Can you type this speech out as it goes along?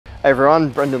Hey everyone,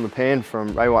 Brendan Lepan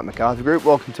from Ray White MacArthur Group.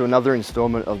 Welcome to another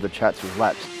instalment of the Chats with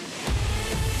Laps.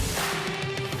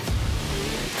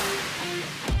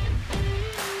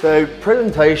 So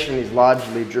presentation is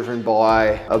largely driven by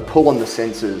a pull on the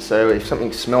senses. So if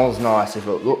something smells nice, if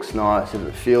it looks nice, if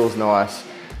it feels nice,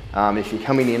 if you're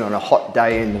coming in on a hot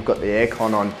day and you've got the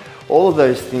aircon on, all of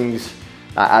those things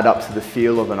add up to the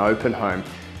feel of an open home.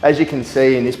 As you can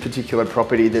see in this particular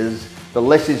property, the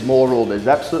less is more rule. There's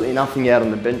absolutely nothing out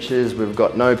on the benches. We've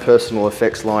got no personal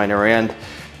effects lying around.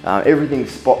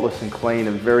 Everything's spotless and clean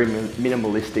and very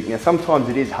minimalistic. Now sometimes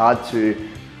it is hard to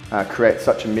create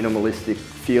such a minimalistic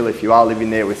feel if you are living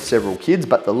there with several kids,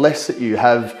 but the less that you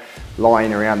have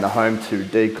lying around the home to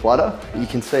declutter, you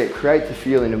can see it creates a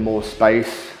feeling of more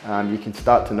space. You can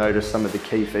start to notice some of the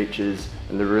key features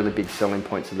and the really big selling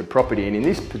points of the property. And in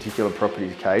this particular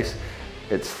property's case,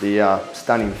 it's the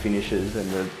stunning finishes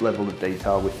and the level of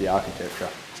detail with the architecture.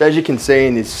 So as you can see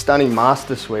in this stunning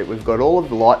master suite, we've got all of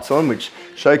the lights on, which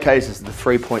showcases the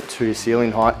 3.2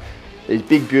 ceiling height. These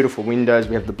big beautiful windows,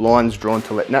 we have the blinds drawn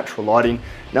to let natural light in.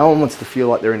 No one wants to feel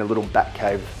like they're in a little bat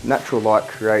cave. Natural light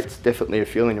creates definitely a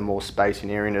feeling of more space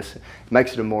and airiness. It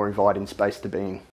makes it a more inviting space to be in.